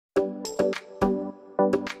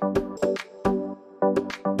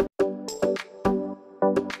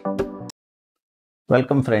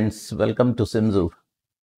Welcome friends, welcome to Simzuu.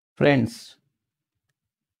 Friends,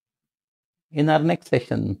 in our next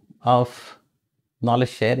session of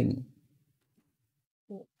knowledge sharing,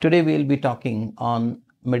 today we will be talking on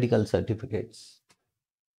medical certificates.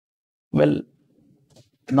 Well,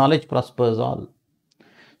 knowledge prospers all.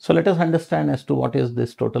 So let us understand as to what is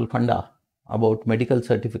this total funda about medical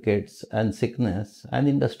certificates and sickness and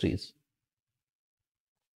industries.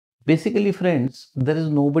 Basically, friends, there is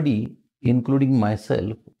nobody, including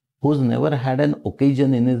myself, who's never had an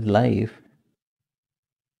occasion in his life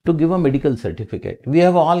to give a medical certificate. We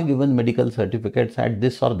have all given medical certificates at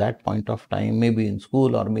this or that point of time, maybe in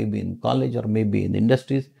school or maybe in college or maybe in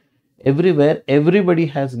industries. Everywhere, everybody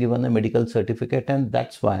has given a medical certificate, and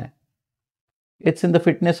that's why it's in the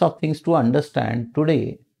fitness of things to understand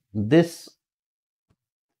today this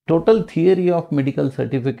total theory of medical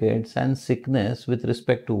certificates and sickness with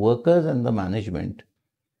respect to workers and the management.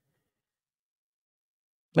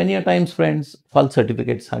 Many a times, friends, false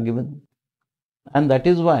certificates are given. And that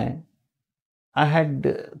is why I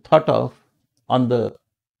had thought of on the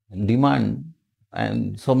demand,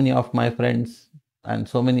 and so many of my friends and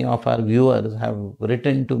so many of our viewers have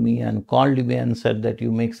written to me and called me and said that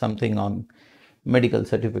you make something on medical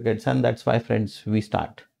certificates, and that's why, friends, we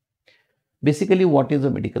start. Basically, what is a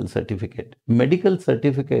medical certificate? Medical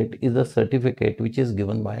certificate is a certificate which is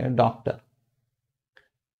given by a doctor.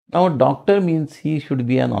 Now, a doctor means he should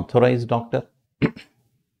be an authorized doctor.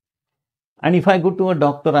 And if I go to a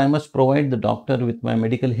doctor, I must provide the doctor with my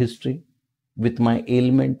medical history, with my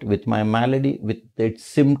ailment, with my malady, with its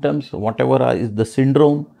symptoms, whatever is the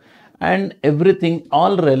syndrome, and everything,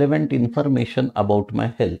 all relevant information about my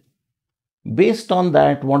health. Based on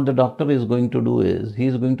that, what the doctor is going to do is, he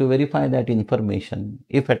is going to verify that information.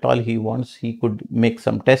 If at all he wants, he could make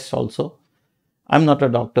some tests also. I'm not a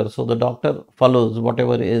doctor, so the doctor follows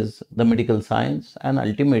whatever is the medical science and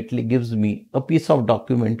ultimately gives me a piece of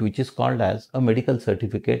document which is called as a medical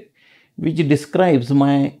certificate, which describes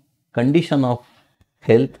my condition of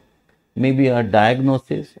health, maybe a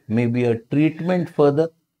diagnosis, maybe a treatment further,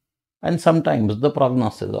 and sometimes the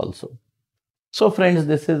prognosis also. So friends,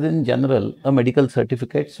 this is in general a medical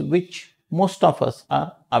certificates which most of us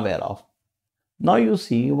are aware of. Now you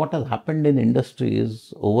see what has happened in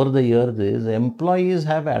industries over the years is employees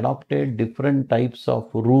have adopted different types of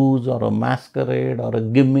ruse or a masquerade or a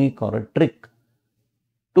gimmick or a trick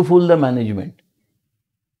to fool the management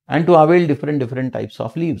and to avail different types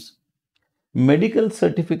of leaves. Medical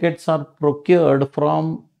certificates are procured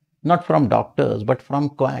from not from doctors but from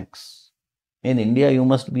quacks. In India, you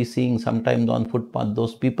must be seeing sometimes on footpath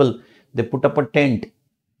those people, they put up a tent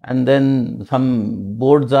and then some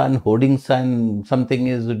boards and hoardings and something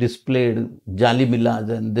is displayed, Jali Millas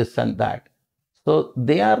and this and that. So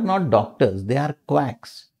they are not doctors, they are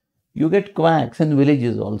quacks. You get quacks in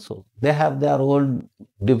villages also. They have their own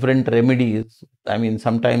different remedies, I mean,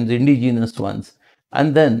 sometimes indigenous ones.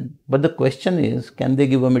 And then, but the question is, can they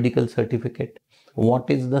give a medical certificate? What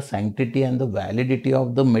is the sanctity and the validity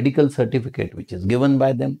of the medical certificate which is given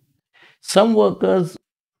by them? Some workers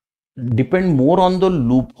depend more on the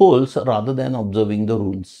loopholes rather than observing the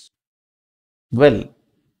rules. Well,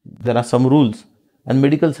 there are some rules and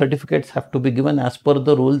medical certificates have to be given as per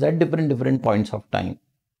the rules at different points of time.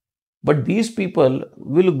 But these people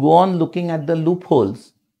will go on looking at the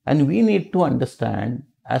loopholes, and we need to understand,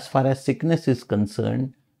 as far as sickness is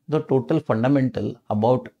concerned, the total fundamental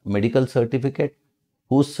about medical certificate,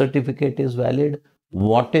 whose certificate is valid,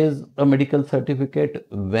 what is a medical certificate,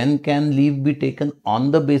 when can leave be taken on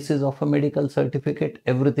the basis of a medical certificate.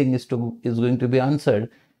 Everything is going to be answered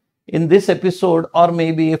in this episode, or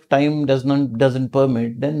maybe if time doesn't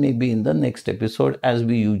permit, then maybe in the next episode, as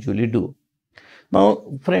we usually do.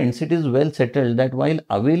 Now, friends, it is well settled that while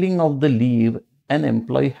availing of the leave, an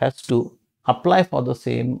employee has to apply for the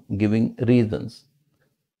same, giving reasons.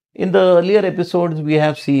 In the earlier episodes, we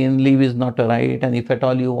have seen leave is not a right, and if at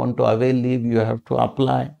all you want to avail leave, you have to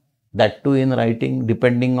apply. That too in writing,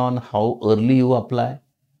 depending on how early you apply.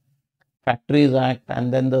 Factories Act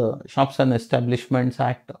and then the Shops and Establishments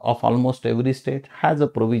Act of almost every state has a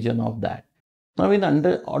provision of that. Now, in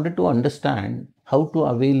order to understand how to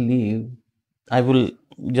avail leave, I will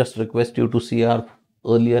just request you to see our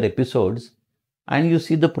earlier episodes, and you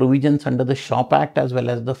see the provisions under the Shop Act as well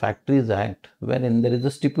as the Factories Act, wherein there is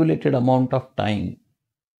a stipulated amount of time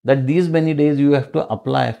that these many days you have to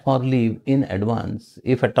apply for leave in advance.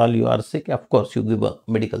 If at all you are sick, of course you give a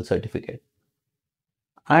medical certificate.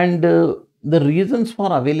 And the reasons for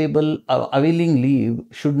availing leave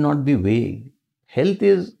should not be vague. Health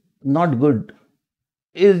is not good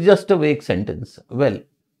is just a vague sentence. Well,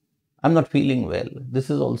 I'm not feeling well. This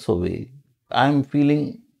is also vague. I'm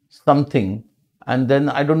feeling something, and then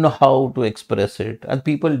I don't know how to express it. And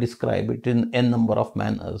people describe it in n number of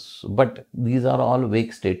manners. But these are all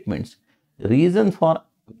vague statements. Reason for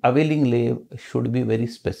availing leave should be very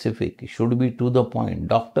specific, should be to the point.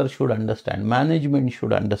 Doctor should understand, management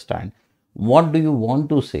should understand. What do you want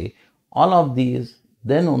to say? All of these,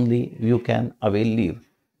 then only you can avail leave.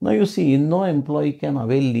 Now you see, no employee can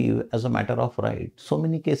avail leave as a matter of right. So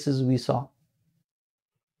many cases we saw.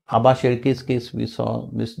 Abha Sherke's case we saw,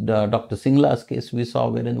 Dr. Singla's case we saw,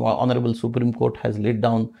 wherein Honorable Supreme Court has laid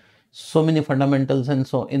down so many fundamentals and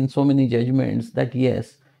so in so many judgments that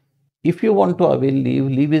yes, if you want to avail leave,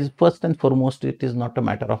 leave is first and foremost, it is not a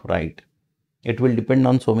matter of right. It will depend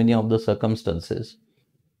on so many of the circumstances.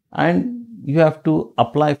 And you have to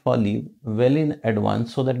apply for leave well in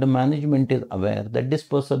advance so that the management is aware that this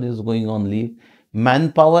person is going on leave.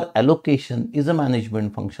 Manpower allocation is a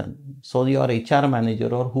management function. So your HR manager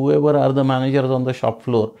or whoever are the managers on the shop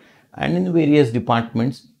floor and in various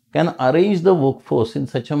departments can arrange the workforce in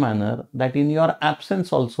such a manner that in your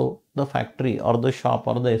absence also the factory or the shop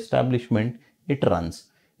or the establishment, it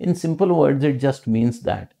runs. In simple words, it just means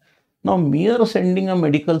that. Now, mere sending a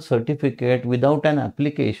medical certificate without an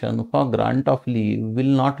application for grant of leave will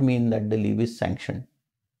not mean that the leave is sanctioned.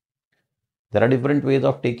 There are different ways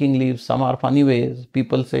of taking leave. Some are funny ways.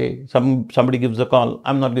 People say, somebody gives a call,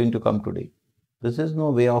 I'm not going to come today. This is no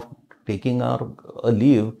way of taking a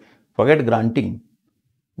leave. Forget granting.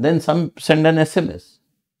 Then some send an SMS,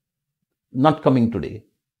 not coming today.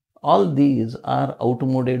 All these are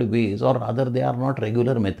outmoded ways, or rather they are not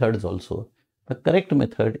regular methods also. The correct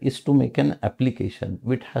method is to make an application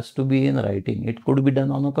which has to be in writing. It could be done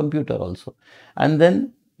on a computer also. And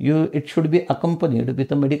then it should be accompanied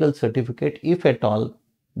with a medical certificate if at all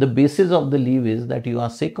the basis of the leave is that you are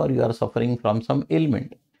sick or you are suffering from some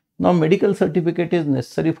ailment. Now, medical certificate is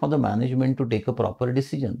necessary for the management to take a proper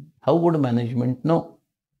decision. How would management know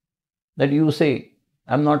that you say,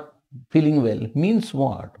 I'm not feeling well? Means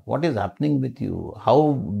what? What is happening with you?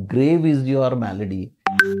 How grave is your malady?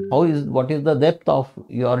 What is the depth of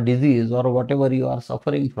your disease or whatever you are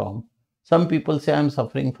suffering from? Some people say I'm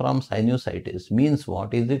suffering from sinusitis. Means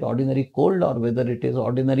what? Is it ordinary cold or whether it is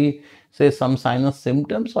ordinary, say, some sinus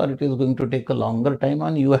symptoms, or it is going to take a longer time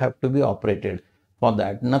and you have to be operated for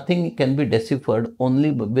that? Nothing can be deciphered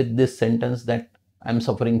only with this sentence that I'm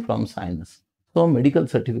suffering from sinus. So medical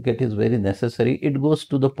certificate is very necessary. It goes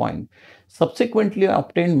to the point. Subsequently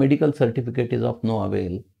obtained medical certificate is of no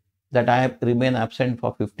avail. That I remain absent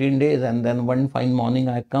for 15 days and then one fine morning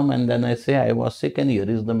I come and then I say I was sick and here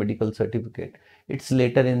is the medical certificate. It's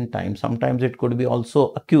later in time. Sometimes it could be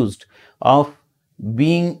also accused of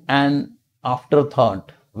being an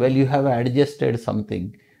afterthought. Well, you have adjusted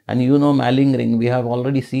something, and you know, malingering. We have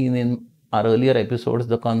already seen in our earlier episodes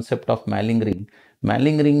the concept of malingering.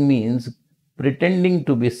 Malingering means pretending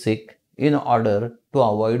to be sick in order to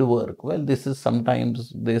avoid work. Well, this is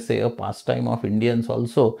sometimes, they say, a pastime of Indians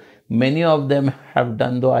also. Many of them have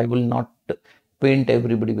done, though I will not paint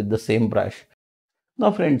everybody with the same brush.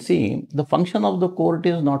 Now, friends, see, the function of the court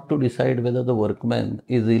is not to decide whether the workman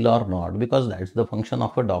is ill or not, because that's the function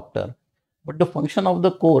of a doctor. But the function of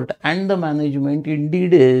the court and the management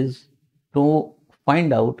indeed is to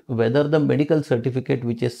find out whether the medical certificate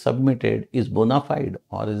which is submitted is bona fide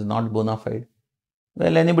or is not bona fide.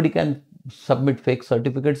 Well, anybody can submit fake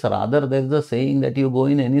certificates. Rather, there's the saying that you go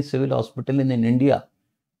in any civil hospital in India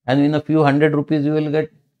and in a few hundred rupees you will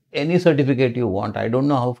get any certificate you want. I don't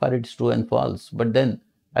know how far it's true and false, but then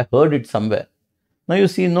I heard it somewhere. Now you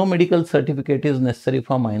see, no medical certificate is necessary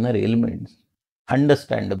for minor ailments.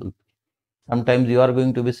 Understandable. Sometimes you are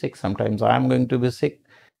going to be sick, sometimes I am going to be sick.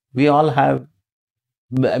 We all have,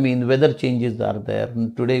 I mean, weather changes are there.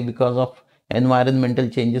 Today, because of environmental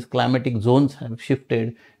changes, climatic zones have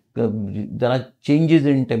shifted. There are changes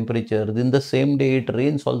in temperature. In the same day, it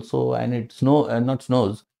rains also, and it not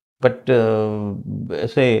snows, but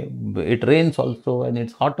say it rains also, and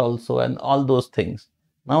it's hot also, and all those things.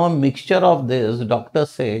 Now, a mixture of this, doctors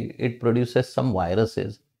say it produces some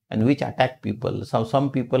viruses and which attack people. So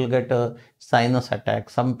some people get a sinus attack.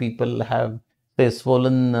 Some people have, say,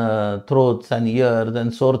 swollen throats and ears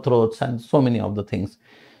and sore throats and so many of the things.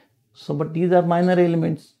 So, but these are minor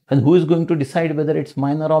ailments. And who is going to decide whether it's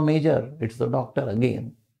minor or major? It's the doctor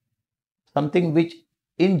again. Something which,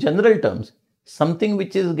 in general terms, something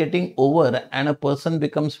which is getting over and a person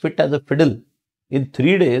becomes fit as a fiddle in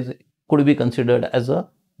 3 days could be considered as a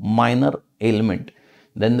minor ailment.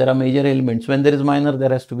 Then there are major ailments. When there is minor, there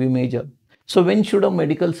has to be major. So when should a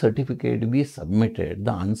medical certificate be submitted?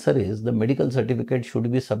 The answer is the medical certificate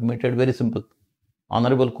should be submitted, very simple,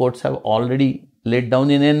 Honorable courts have already laid down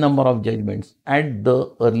in a number of judgments at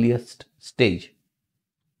the earliest stage.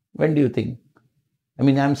 When do you think? I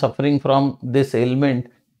mean, I'm suffering from this ailment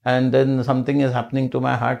and then something is happening to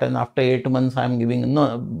my heart, and after 8 months I'm giving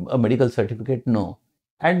a medical certificate. No.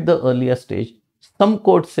 At the earliest stage, some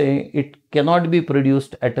courts say it cannot be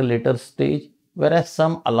produced at a later stage, whereas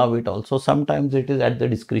some allow it also. Sometimes it is at the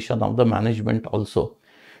discretion of the management also.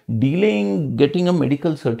 Delaying getting a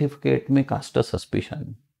medical certificate may cast a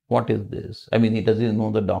suspicion. What is this? I mean, he doesn't know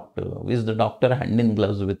the doctor. Is the doctor hand in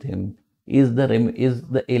gloves with him? Is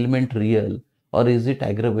the ailment real, or is it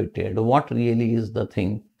aggravated? What really is the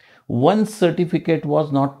thing? One certificate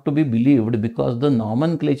was not to be believed because the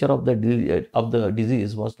nomenclature of the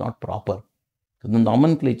disease was not proper. So the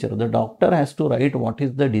nomenclature, the doctor has to write what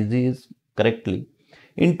is the disease correctly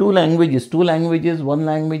in two languages. One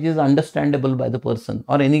language is understandable by the person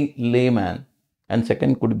or any layman, and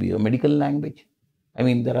second could be a medical language. I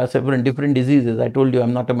mean, there are several different diseases. I told you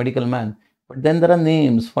I'm not a medical man, but then there are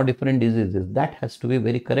names for different diseases. That has to be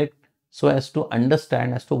very correct so as to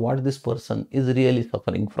understand as to what this person is really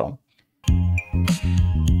suffering from.